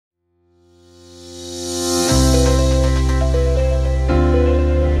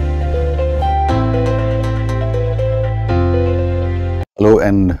Hello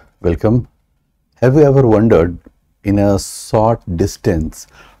and welcome. Have you ever wondered, in a short distance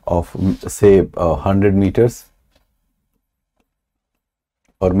of say 100 meters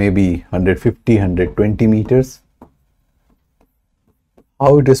or maybe 150, 120 meters,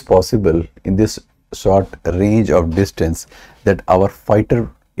 how it is possible in this short range of distance that our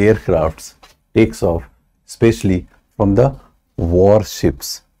fighter aircrafts takes off, especially from the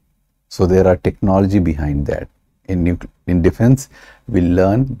warships? So there are technology behind that. In defense, we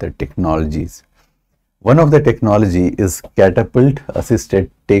learn the technologies. One of the technology is catapult assisted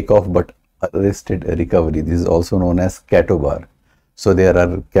takeoff but arrested recovery. This is also known as catobar. So there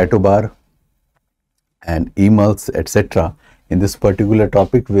are catobar and emults, etc. In this particular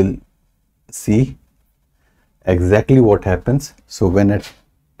topic, we'll see exactly what happens. So when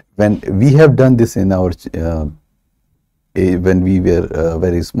we have done this in our when we were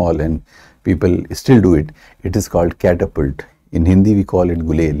very small, and people still do it, it is called catapult. In Hindi we call it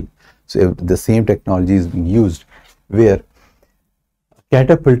gulel. So if the same technology is being used, where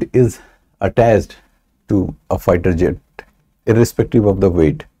catapult is attached to a fighter jet irrespective of the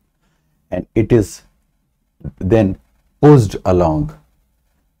weight, and it is then pushed along.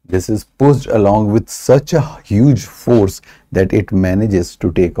 This is pushed along with such a huge force that it manages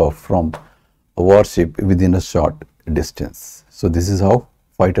to take off from a warship within a short distance. So this is how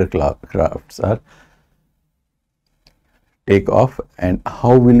fighter crafts are take off. And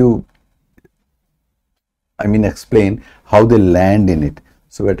how will you explain how they land in it?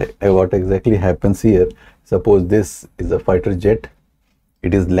 So what exactly happens here? Suppose this is a fighter jet,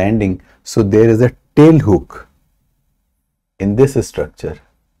 it is landing, so there is a tail hook in this structure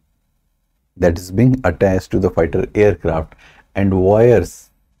that is being attached to the fighter aircraft, and wires,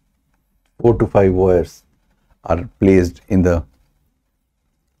 4 to 5 wires, are placed in the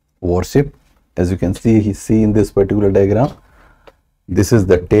warship. As you can see in this particular diagram, this is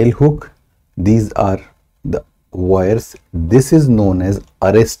the tail hook, these are the wires. This is known as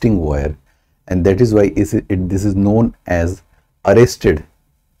arresting wire, and that is why this is known as arrested.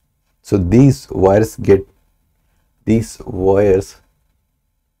 So these wires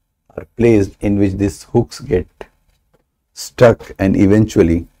are placed in which these hooks get stuck, and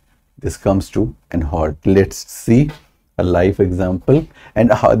eventually this comes to an halt. Let's see a live example.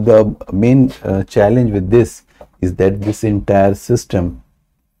 And the main challenge with this is that this entire system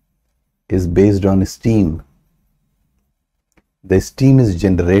is based on steam. The steam is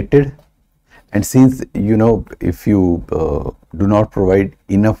generated, and since if you do not provide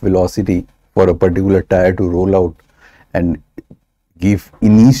enough velocity for a particular tire to roll out and give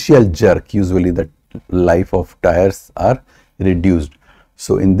initial jerk, usually the life of tires are reduced.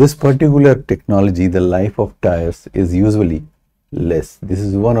 So in this particular technology, the life of tires is usually less. This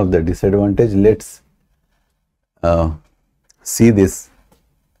is one of the disadvantage. Let's see this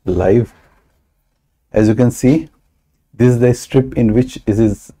live. As you can see, this is the strip in which it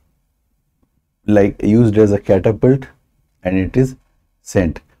is like used as a catapult, and it is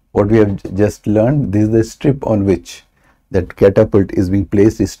sent. What we have just learned, this is the strip on which that catapult is being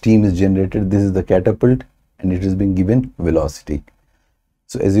placed, steam is generated. This is the catapult, and it is being given velocity.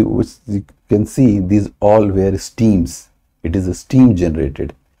 So as you can see, these all were steams. It is a steam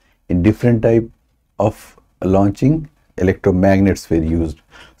generated. In different type of launching, electromagnets were used.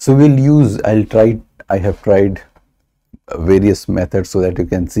 So I have tried various methods so that you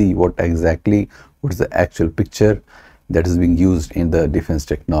can see what's the actual picture that is being used in the defense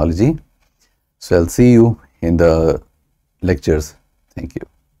technology. So I'll see you in the lectures. Thank you.